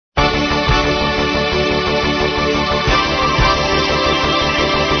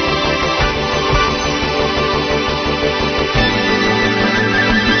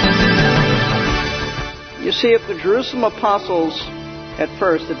see, if the Jerusalem apostles at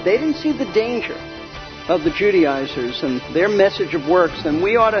first, if they didn't see the danger of the Judaizers and their message of works, then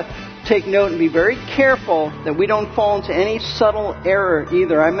we ought to take note and be very careful that we don't fall into any subtle error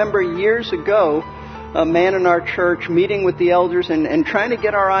either. I remember years ago, a man in our church meeting with the elders and trying to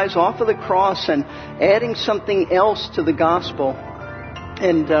get our eyes off of the cross and adding something else to the gospel.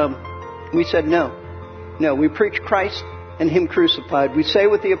 And we said, no, we preach Christ and Him crucified. We say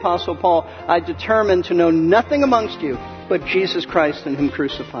with the Apostle Paul, I determined to know nothing amongst you but Jesus Christ and Him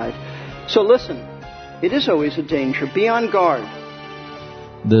crucified. So listen, it is always a danger. Be on guard.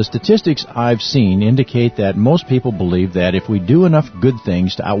 The statistics I've seen indicate that most people believe that if we do enough good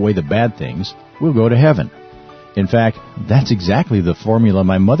things to outweigh the bad things, we'll go to heaven. In fact, that's exactly the formula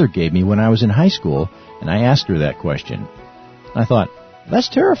my mother gave me when I was in high school, and I asked her that question. I thought, that's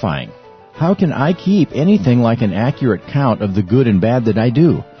terrifying. How can I keep anything like an accurate count of the good and bad that I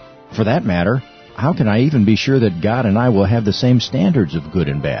do? For that matter, how can I even be sure that God and I will have the same standards of good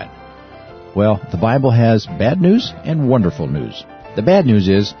and bad? Well, the Bible has bad news and wonderful news. The bad news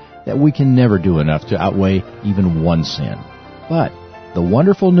is that we can never do enough to outweigh even one sin. But the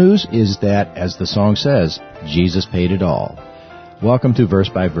wonderful news is that, as the song says, Jesus paid it all. Welcome to Verse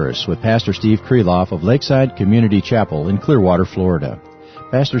by Verse with Pastor Steve Kreloff of Lakeside Community Chapel in Clearwater, Florida.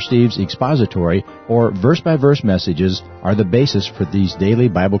 Pastor Steve's expository or verse-by-verse messages are the basis for these daily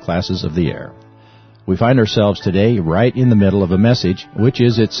Bible classes of the air. We find ourselves today right in the middle of a message, which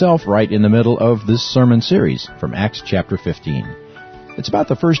is itself right in the middle of this sermon series from Acts chapter 15. It's about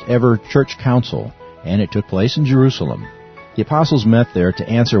the first ever church council, and it took place in Jerusalem. The apostles met there to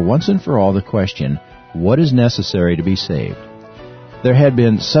answer once and for all the question, what is necessary to be saved? There had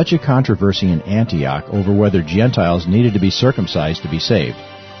been such a controversy in Antioch over whether Gentiles needed to be circumcised to be saved,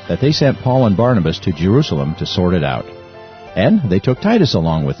 that they sent Paul and Barnabas to Jerusalem to sort it out. And they took Titus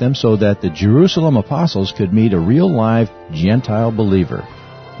along with them so that the Jerusalem apostles could meet a real live Gentile believer,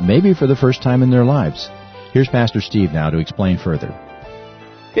 maybe for the first time in their lives. Here's Pastor Steve now to explain further.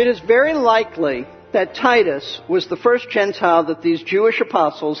 It is very likely that Titus was the first Gentile that these Jewish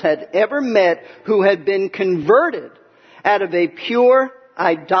apostles had ever met who had been converted out of a pure,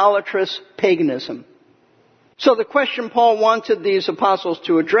 idolatrous paganism. So the question Paul wanted these apostles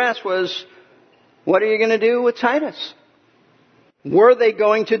to address was, what are you going to do with Titus? Were they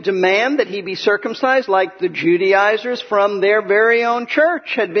going to demand that he be circumcised like the Judaizers from their very own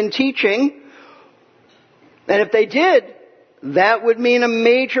church had been teaching? And if they did, that would mean a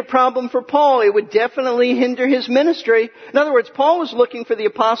major problem for Paul. It would definitely hinder his ministry. In other words, Paul was looking for the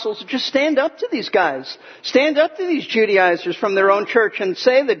apostles to just stand up to these guys. Stand up to these Judaizers from their own church and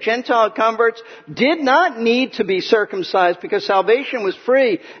say that Gentile converts did not need to be circumcised because salvation was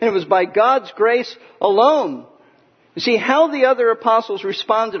free and it was by God's grace alone. You see, how the other apostles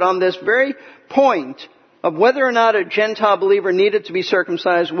responded on this very point of whether or not a Gentile believer needed to be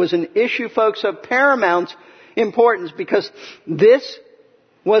circumcised was an issue, folks, of paramount importance, because this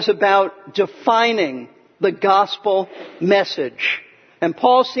was about defining the gospel message. And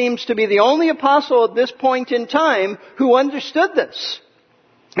Paul seems to be the only apostle at this point in time who understood this.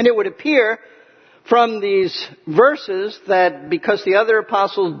 And it would appear from these verses that because the other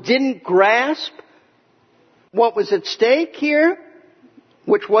apostles didn't grasp what was at stake here,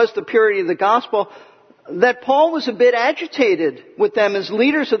 which was the purity of the gospel, that Paul was a bit agitated with them as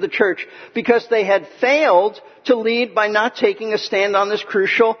leaders of the church because they had failed to lead by not taking a stand on this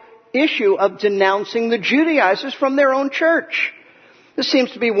crucial issue of denouncing the Judaizers from their own church. This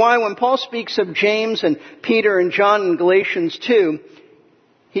seems to be why when Paul speaks of James and Peter and John in Galatians 2,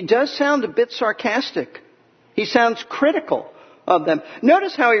 he does sound a bit sarcastic. He sounds critical of them.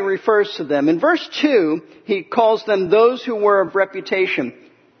 Notice how he refers to them. In verse 2, he calls them those who were of reputation.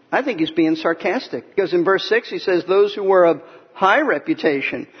 I think he's being sarcastic, because in verse 6 he says those who were of high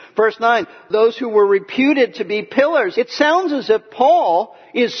reputation. Verse 9, those who were reputed to be pillars. It sounds as if Paul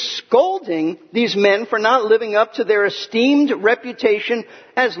is scolding these men for not living up to their esteemed reputation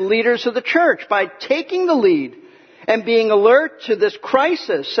as leaders of the church by taking the lead and being alert to this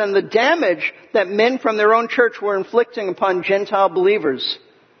crisis and the damage that men from their own church were inflicting upon Gentile believers.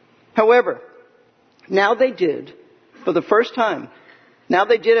 However, now they did, for the first time, now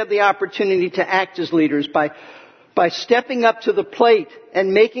they did have the opportunity to act as leaders by stepping up to the plate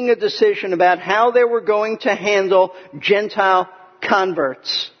and making a decision about how they were going to handle Gentile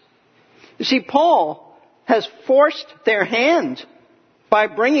converts. You see, Paul has forced their hand by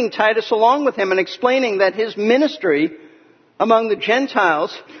bringing Titus along with him and explaining that his ministry among the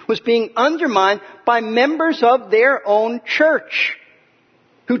Gentiles was being undermined by members of their own church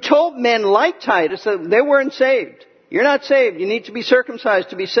who told men like Titus that they weren't saved. You're not saved. You need to be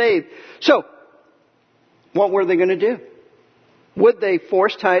circumcised to be saved. So, what were they going to do? Would they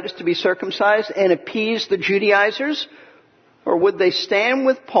force Titus to be circumcised and appease the Judaizers? Or would they stand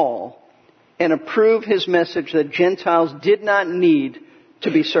with Paul and approve his message that Gentiles did not need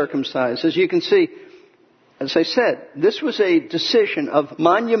to be circumcised? As you can see, as I said, this was a decision of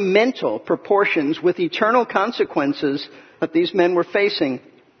monumental proportions with eternal consequences that these men were facing.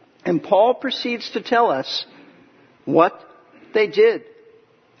 And Paul proceeds to tell us what they did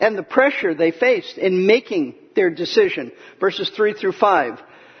and the pressure they faced in making their decision. Verses 3 through 5.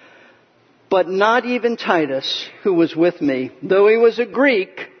 But not even Titus, who was with me, though he was a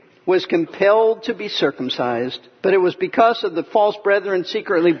Greek, was compelled to be circumcised. But it was because of the false brethren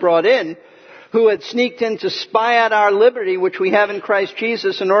secretly brought in, who had sneaked in to spy out our liberty, which we have in Christ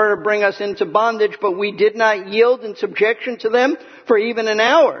Jesus, in order to bring us into bondage. But we did not yield in subjection to them for even an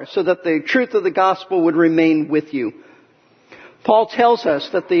hour, so that the truth of the gospel would remain with you. Paul tells us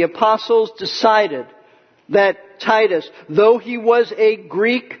that the apostles decided that Titus, though he was a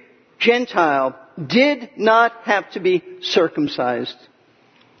Greek Gentile, did not have to be circumcised.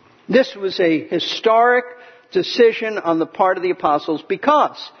 This was a historic decision on the part of the apostles,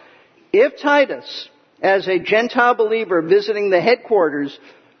 because if Titus, as a Gentile believer visiting the headquarters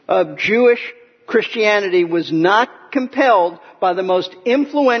of Jewish Christianity, was not compelled by the most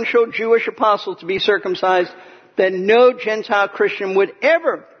influential Jewish apostle to be circumcised, then no Gentile Christian would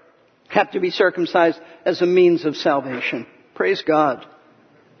ever have to be circumcised as a means of salvation. Praise God.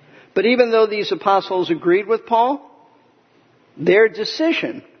 But even though these apostles agreed with Paul, their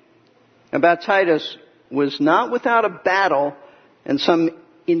decision about Titus was not without a battle and some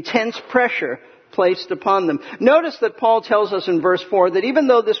intense pressure placed upon them. Notice that Paul tells us in verse 4 that even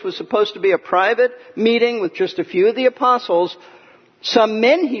though this was supposed to be a private meeting with just a few of the apostles, some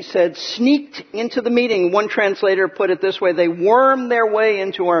men, he said, sneaked into the meeting. One translator put it this way: they wormed their way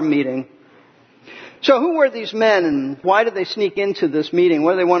into our meeting. So who were these men, and why did they sneak into this meeting?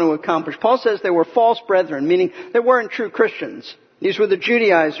 What do they want to accomplish? Paul says they were false brethren, meaning they weren't true Christians. These were the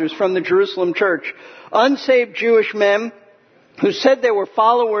Judaizers from the Jerusalem church. Unsaved Jewish men who said they were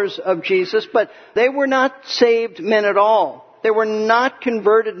followers of Jesus, but they were not saved men at all. They were not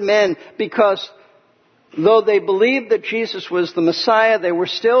converted men, because though they believed that Jesus was the Messiah, they were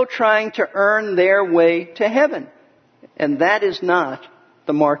still trying to earn their way to heaven. And that is not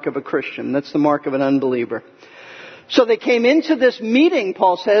the mark of a Christian. That's the mark of an unbeliever. So they came into this meeting,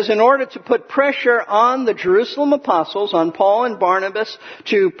 Paul says, in order to put pressure on the Jerusalem apostles, on Paul and Barnabas,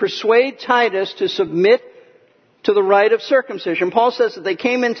 to persuade Titus to submit to the rite of circumcision. Paul says that they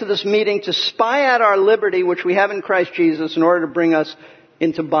came into this meeting to spy out our liberty, which we have in Christ Jesus, in order to bring us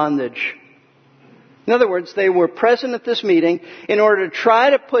into bondage. In other words, they were present at this meeting in order to try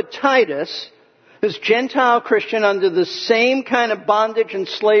to put Titus, this Gentile Christian, under the same kind of bondage and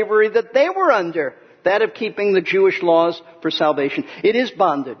slavery that they were under, that of keeping the Jewish laws for salvation. It is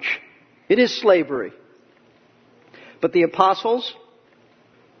bondage. It is slavery. But the apostles,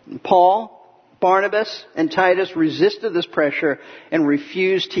 Paul, Barnabas, and Titus, resisted this pressure and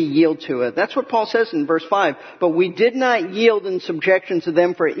refused to yield to it. That's what Paul says in verse 5. But we did not yield in subjection to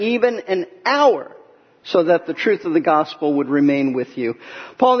them for even an hour, so that the truth of the gospel would remain with you.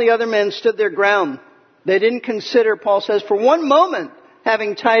 Paul and the other men stood their ground. They didn't consider, Paul says, for one moment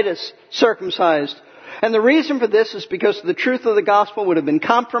having Titus circumcised. And the reason for this is because the truth of the gospel would have been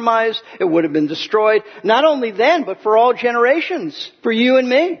compromised. It would have been destroyed. Not only then, but for all generations. For you and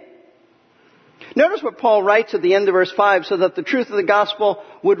me. Notice what Paul writes at the end of verse 5, so that the truth of the gospel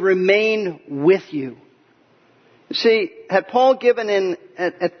would remain with you. You see, had Paul given in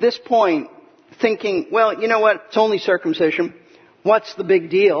at this point, thinking, well, you know what, it's only circumcision. What's the big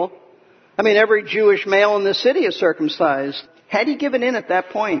deal? I mean, every Jewish male in the city is circumcised. Had he given in at that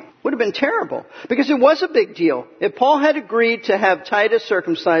point, would have been terrible. Because it was a big deal. If Paul had agreed to have Titus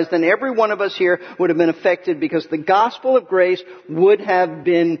circumcised, then every one of us here would have been affected, because the gospel of grace would have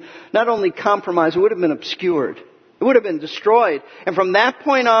been not only compromised, it would have been obscured. It would have been destroyed. And from that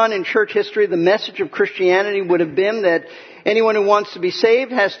point on in church history, the message of Christianity would have been that anyone who wants to be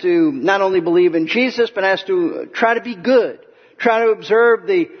saved has to not only believe in Jesus, but has to try to be good. Try to observe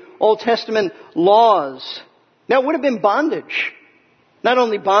the Old Testament laws. Now, it would have been bondage. Not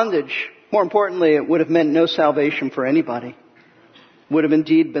only bondage, more importantly, it would have meant no salvation for anybody. It would have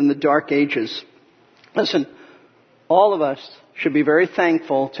indeed been the dark ages. Listen, all of us should be very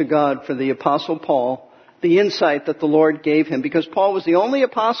thankful to God for the Apostle Paul, the insight that the Lord gave him, because Paul was the only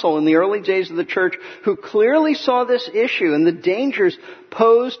apostle in the early days of the church who clearly saw this issue and the dangers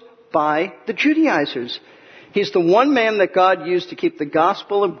posed by the Judaizers. He's the one man that God used to keep the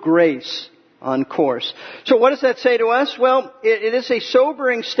gospel of grace on course. So what does that say to us? Well, it is a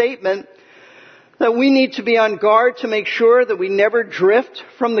sobering statement that we need to be on guard to make sure that we never drift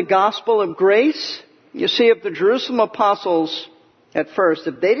from the gospel of grace. You see, if the Jerusalem apostles at first,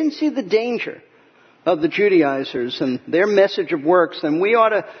 if they didn't see the danger of the Judaizers and their message of works, then we ought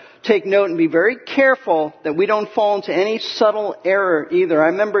to take note and be very careful that we don't fall into any subtle error either. I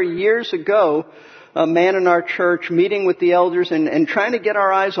remember years ago, a man in our church meeting with the elders and trying to get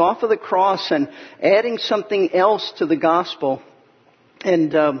our eyes off of the cross and adding something else to the gospel.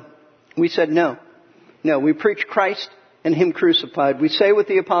 And we said no. No, we preach Christ and Him crucified. We say with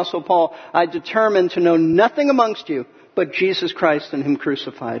the Apostle Paul, I determine to know nothing amongst you but Jesus Christ and Him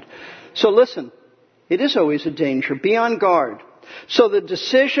crucified. So listen, it is always a danger. Be on guard. So the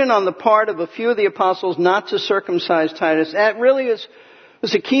decision on the part of a few of the apostles not to circumcise Titus, that really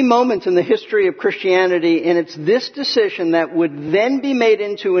was a key moment in the history of Christianity, and it's this decision that would then be made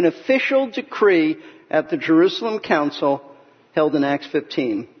into an official decree at the Jerusalem Council held in Acts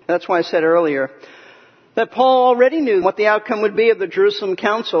 15. That's why I said earlier that Paul already knew what the outcome would be of the Jerusalem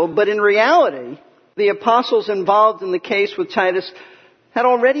Council, but in reality, the apostles involved in the case with Titus had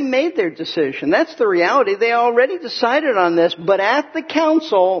already made their decision. That's the reality. They already decided on this, but at the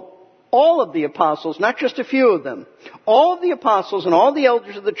council, all of the apostles, not just a few of them, all of the apostles and all the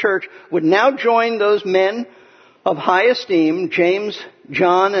elders of the church would now join those men of high esteem, James,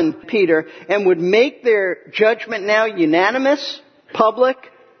 John, and Peter, and would make their judgment now unanimous, public,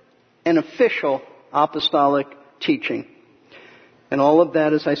 and official apostolic teaching. And all of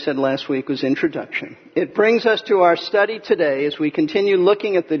that, as I said last week, was introduction. It brings us to our study today as we continue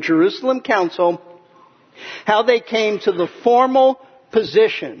looking at the Jerusalem Council, how they came to the formal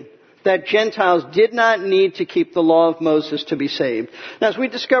position that Gentiles did not need to keep the law of Moses to be saved. Now, as we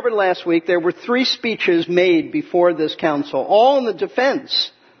discovered last week, there were 3 speeches made before this council, all in the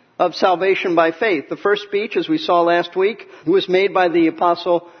defense of salvation by faith. The first speech, as we saw last week, was made by the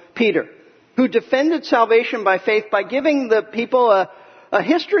Apostle Peter, who defended salvation by faith by giving the people a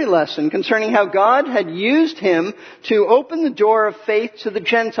history lesson concerning how God had used him to open the door of faith to the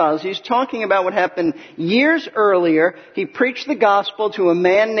Gentiles. He's talking about what happened years earlier. He preached the gospel to a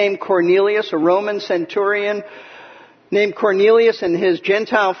man named Cornelius, a Roman centurion named Cornelius and his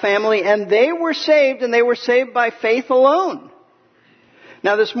Gentile family, and they were saved, and they were saved by faith alone.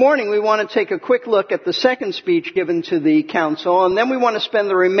 Now this morning we want to take a quick look at the second speech given to the council, and then we want to spend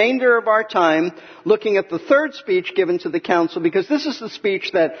the remainder of our time looking at the third speech given to the council, because this is the speech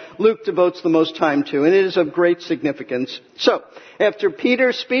that Luke devotes the most time to, and it is of great significance. So, after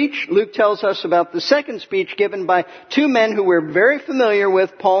Peter's speech, Luke tells us about the second speech given by 2 men who we're very familiar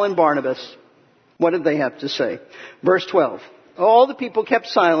with, Paul and Barnabas. What did they have to say? Verse 12. All the people kept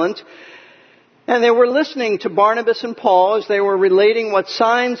silent, and they were listening to Barnabas and Paul as they were relating what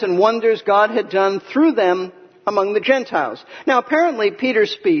signs and wonders God had done through them among the Gentiles. Now, apparently, Peter's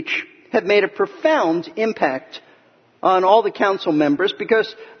speech had made a profound impact on all the council members,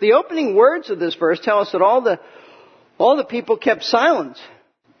 because the opening words of this verse tell us that all the people kept silent.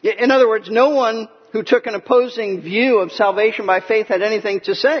 In other words, no one who took an opposing view of salvation by faith had anything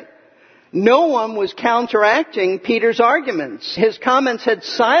to say. No one was counteracting Peter's arguments. His comments had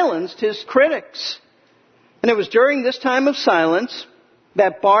silenced his critics. And it was during this time of silence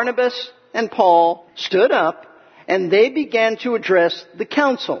that Barnabas and Paul stood up and they began to address the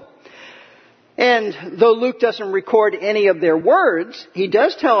council. And though Luke doesn't record any of their words, he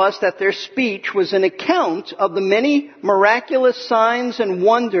does tell us that their speech was an account of the many miraculous signs and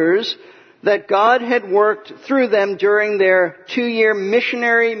wonders that God had worked through them during their 2-year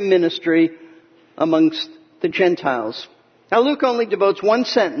missionary ministry amongst the Gentiles. Now, Luke only devotes 1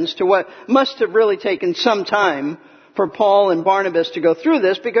 sentence to what must have really taken some time for Paul and Barnabas to go through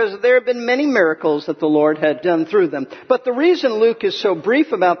this, because there have been many miracles that the Lord had done through them. But the reason Luke is so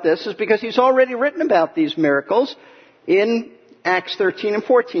brief about this is because he's already written about these miracles in Acts 13 and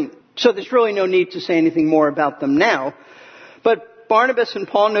 14. So there's really no need to say anything more about them now. But Barnabas and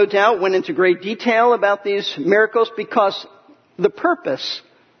Paul, no doubt, went into great detail about these miracles because the purpose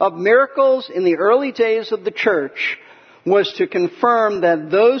of miracles in the early days of the church was to confirm that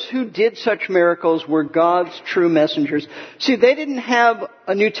those who did such miracles were God's true messengers. See, they didn't have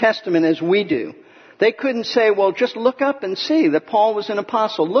a New Testament as we do. They couldn't say, well, just look up and see that Paul was an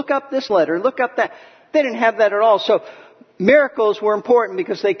apostle. Look up this letter. Look up that. They didn't have that at all. So miracles were important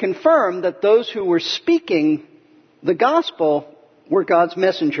because they confirmed that those who were speaking the gospel were God's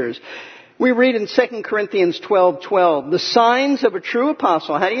messengers. We read in 2 Corinthians 12:12, the signs of a true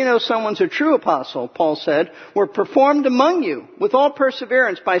apostle. How do you know someone's a true apostle? Paul said, were performed among you with all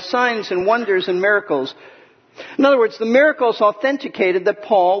perseverance by signs and wonders and miracles. In other words, the miracles authenticated that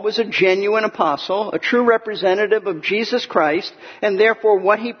Paul was a genuine apostle, a true representative of Jesus Christ, and therefore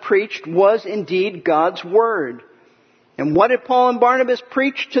what he preached was indeed God's Word. And what did Paul and Barnabas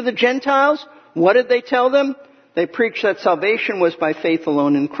preach to the Gentiles? What did they tell them? They preached that salvation was by faith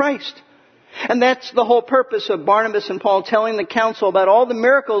alone in Christ. And that's the whole purpose of Barnabas and Paul telling the council about all the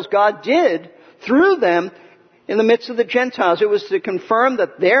miracles God did through them in the midst of the Gentiles. It was to confirm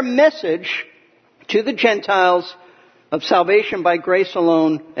that their message to the Gentiles of salvation by grace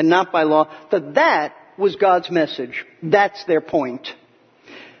alone and not by law, that was God's message. That's their point.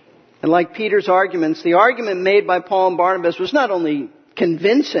 And like Peter's arguments, the argument made by Paul and Barnabas was not only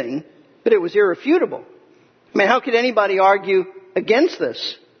convincing, but it was irrefutable. I mean, how could anybody argue against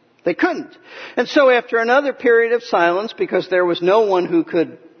this? They couldn't. And so after another period of silence, because there was no one who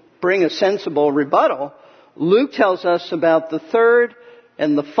could bring a sensible rebuttal, Luke tells us about the third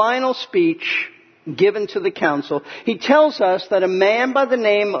and the final speech given to the council. He tells us that a man by the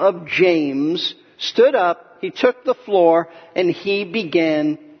name of James stood up, he took the floor, and he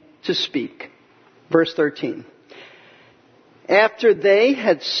began to speak. Verse 13. After they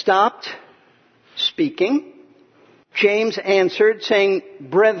had stopped speaking, James answered, saying,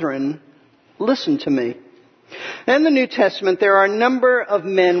 "Brethren, listen to me." In the New Testament, there are a number of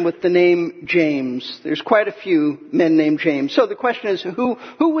men with the name James. There's quite a few men named James. So the question is, who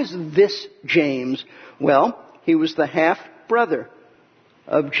was this James? Well, he was the half-brother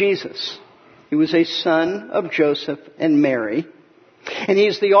of Jesus. He was a son of Joseph and Mary. And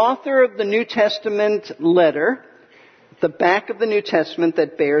he's the author of the New Testament letter, the back of the New Testament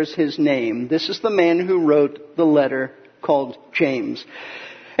that bears his name. This is the man who wrote the letter called James.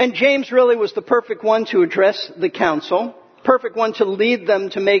 And James really was the perfect one to address the council, perfect one to lead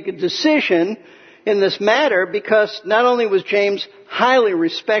them to make a decision in this matter, because not only was James highly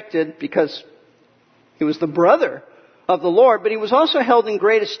respected because he was the brother of the Lord, but he was also held in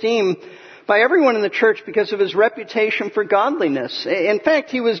great esteem by everyone in the church because of his reputation for godliness. In fact,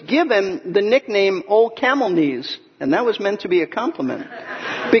 he was given the nickname Old Camel Knees, and that was meant to be a compliment,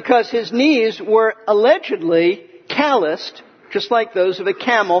 because his knees were allegedly calloused, just like those of a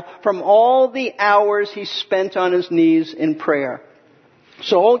camel, from all the hours he spent on his knees in prayer.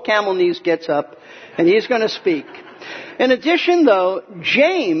 So Old Camel Knees gets up, and he's going to speak. In addition, though,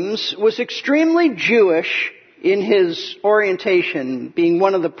 James was extremely Jewish in his orientation, being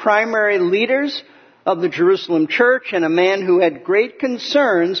one of the primary leaders of the Jerusalem church and a man who had great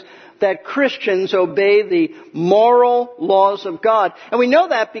concerns that Christians obey the moral laws of God. And we know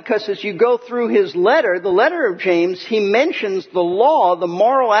that because as you go through his letter, the letter of James, he mentions the law, the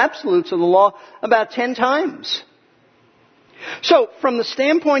moral absolutes of the law, about 10 times. So, from the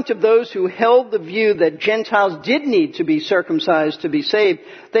standpoint of those who held the view that Gentiles did need to be circumcised to be saved,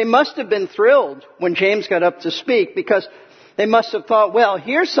 they must have been thrilled when James got up to speak, because they must have thought, well,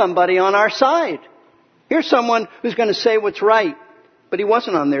 here's somebody on our side. Here's someone who's going to say what's right. But he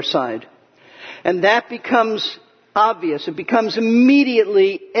wasn't on their side. And that becomes obvious. It becomes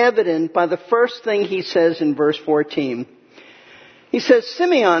immediately evident by the first thing he says in verse 14. He says,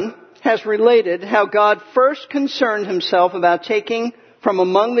 Simeon has related how God first concerned himself about taking from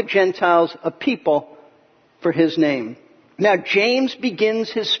among the Gentiles a people for his name. Now, James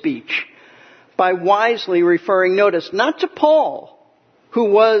begins his speech by wisely referring, notice, not to Paul,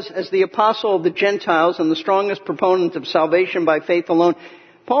 who was, as the apostle of the Gentiles and the strongest proponent of salvation by faith alone.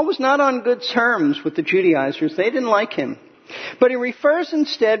 Paul was not on good terms with the Judaizers. They didn't like him. But he refers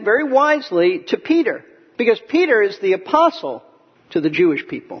instead very wisely to Peter, because Peter is the apostle to the Jewish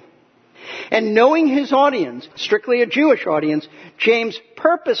people. And knowing his audience, strictly a Jewish audience, James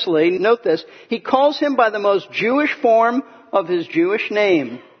purposely, note this, he calls him by the most Jewish form of his Jewish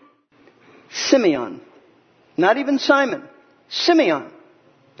name, Simeon. Not even Simon. Simeon.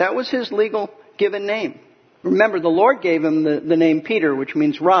 That was his legal given name. Remember, the Lord gave him the name Peter, which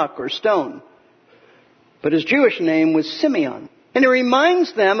means rock or stone. But his Jewish name was Simeon. And it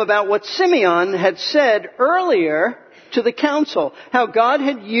reminds them about what Simeon had said earlier to the council, how God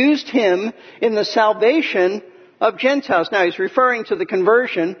had used him in the salvation of Gentiles. Now, he's referring to the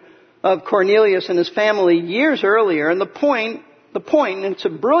conversion of Cornelius and his family years earlier. And the point, and it's a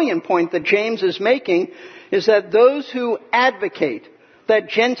brilliant point that James is making, is that those who advocate that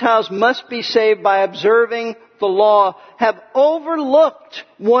Gentiles must be saved by observing the law have overlooked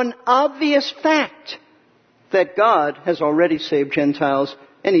one obvious fact, that God has already saved Gentiles,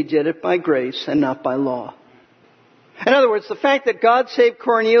 and he did it by grace and not by law. In other words, the fact that God saved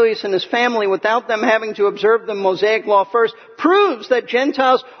Cornelius and his family without them having to observe the Mosaic law first proves that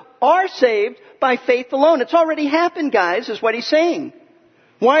Gentiles are saved by faith alone. It's already happened, guys, is what he's saying.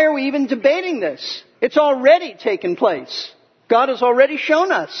 Why are we even debating this? It's already taken place. God has already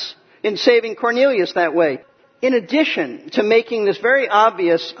shown us in saving Cornelius that way. In addition to making this very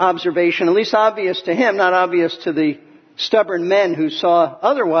obvious observation, at least obvious to him, not obvious to the stubborn men who saw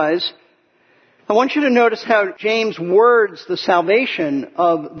otherwise, I want you to notice how James words the salvation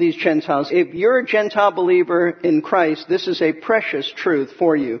of these Gentiles. If you're a Gentile believer in Christ, this is a precious truth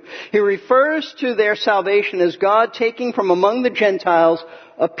for you. He refers to their salvation as God taking from among the Gentiles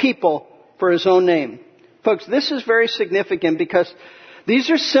a people for His own name. Folks, this is very significant because these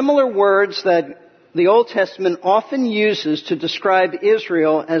are similar words that the Old Testament often uses to describe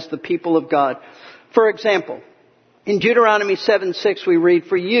Israel as the people of God. For example, in Deuteronomy 7:6 we read,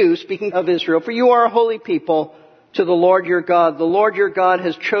 "For you," speaking of Israel, "for you are a holy people to the Lord your God. The Lord your God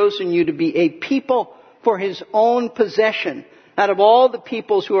has chosen you to be a people for His own possession out of all the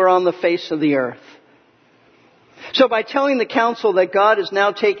peoples who are on the face of the earth." So by telling the council that God is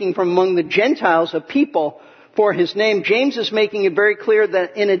now taking from among the Gentiles a people for His name, James is making it very clear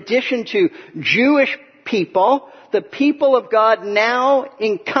that in addition to Jewish people, the people of God now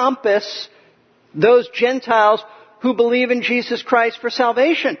encompass those Gentiles who believe in Jesus Christ for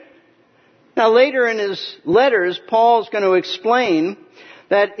salvation. Now later in his letters, Paul's going to explain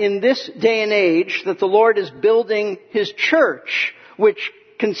that in this day and age that the Lord is building His church, which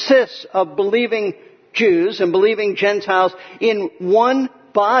consists of believing Jews and believing Gentiles in one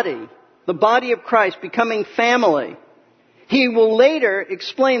body, the body of Christ, becoming family. He will later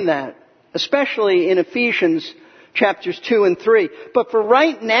explain that, especially in Ephesians chapters 2 and 3. But for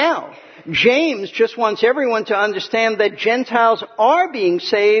right now, James just wants everyone to understand that Gentiles are being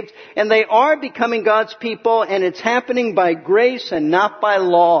saved and they are becoming God's people, and it's happening by grace and not by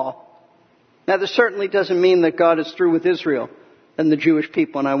law. Now, this certainly doesn't mean that God is through with Israel and the Jewish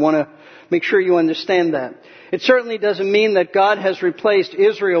people, and I want to make sure you understand that. It certainly doesn't mean that God has replaced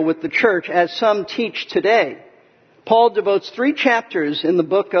Israel with the church, as some teach today. Paul devotes 3 chapters in the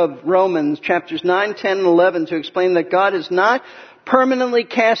book of Romans, chapters 9, 10, and 11, to explain that God has not permanently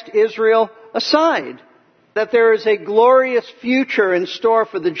cast Israel aside, that there is a glorious future in store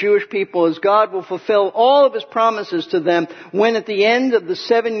for the Jewish people as God will fulfill all of His promises to them when at the end of the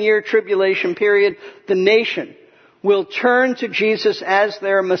 7-year tribulation period, the nation will turn to Jesus as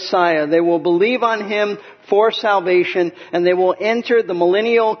their Messiah. They will believe on Him for salvation, and they will enter the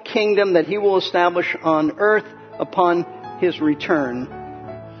millennial kingdom that He will establish on earth upon His return.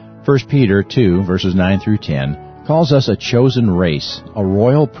 1 Peter 2, verses 9 through 10, calls us a chosen race, a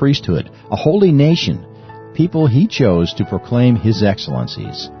royal priesthood, a holy nation, people He chose to proclaim His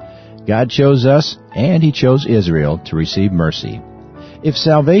excellencies. God chose us, and He chose Israel to receive mercy. If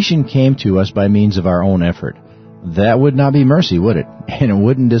salvation came to us by means of our own effort, that would not be mercy, would it? And it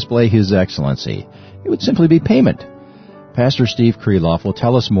wouldn't display His excellency. It would simply be payment. Pastor Steve Kreloff will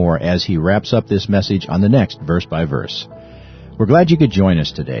tell us more as he wraps up this message on the next verse by verse. We're glad you could join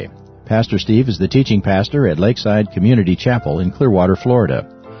us today. Pastor Steve is the teaching pastor at Lakeside Community Chapel in Clearwater, Florida.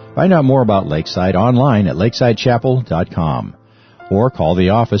 Find out more about Lakeside online at lakesidechapel.com, or call the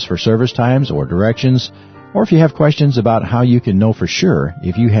office for service times or directions, or if you have questions about how you can know for sure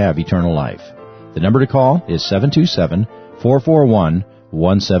if you have eternal life. The number to call is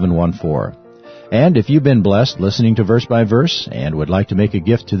 727-441-1714. And if you've been blessed listening to Verse by Verse and would like to make a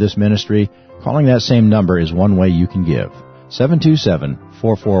gift to this ministry, calling that same number is one way you can give.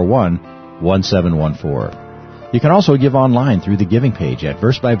 727-441-1714. You can also give online through the giving page at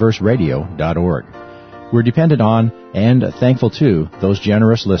versebyverseradio.org. We're dependent on and thankful to those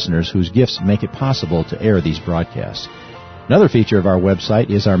generous listeners whose gifts make it possible to air these broadcasts. Another feature of our website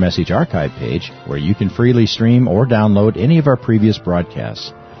is our message archive page, where you can freely stream or download any of our previous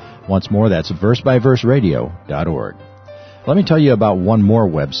broadcasts. Once more, that's versebyverseradio.org. Let me tell you about one more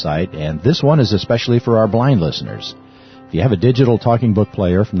website, and this one is especially for our blind listeners. If you have a digital talking book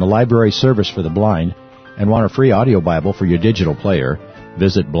player from the Library Service for the Blind and want a free audio Bible for your digital player,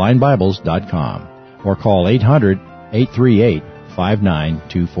 visit blindbibles.com or call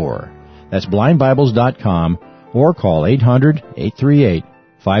 800-838-5924. That's blindbibles.com or call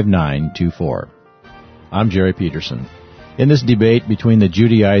 800-838-5924. I'm Jerry Peterson. In this debate between the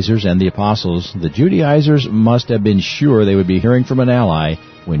Judaizers and the Apostles, the Judaizers must have been sure they would be hearing from an ally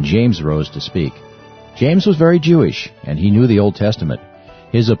when James rose to speak. James was very Jewish, and he knew the Old Testament.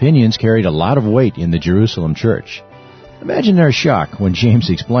 His opinions carried a lot of weight in the Jerusalem church. Imagine their shock when James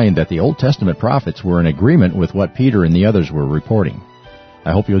explained that the Old Testament prophets were in agreement with what Peter and the others were reporting.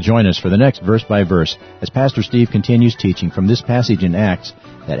 I hope you'll join us for the next verse by verse as Pastor Steve continues teaching from this passage in Acts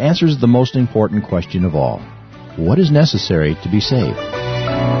that answers the most important question of all. What is necessary to be saved?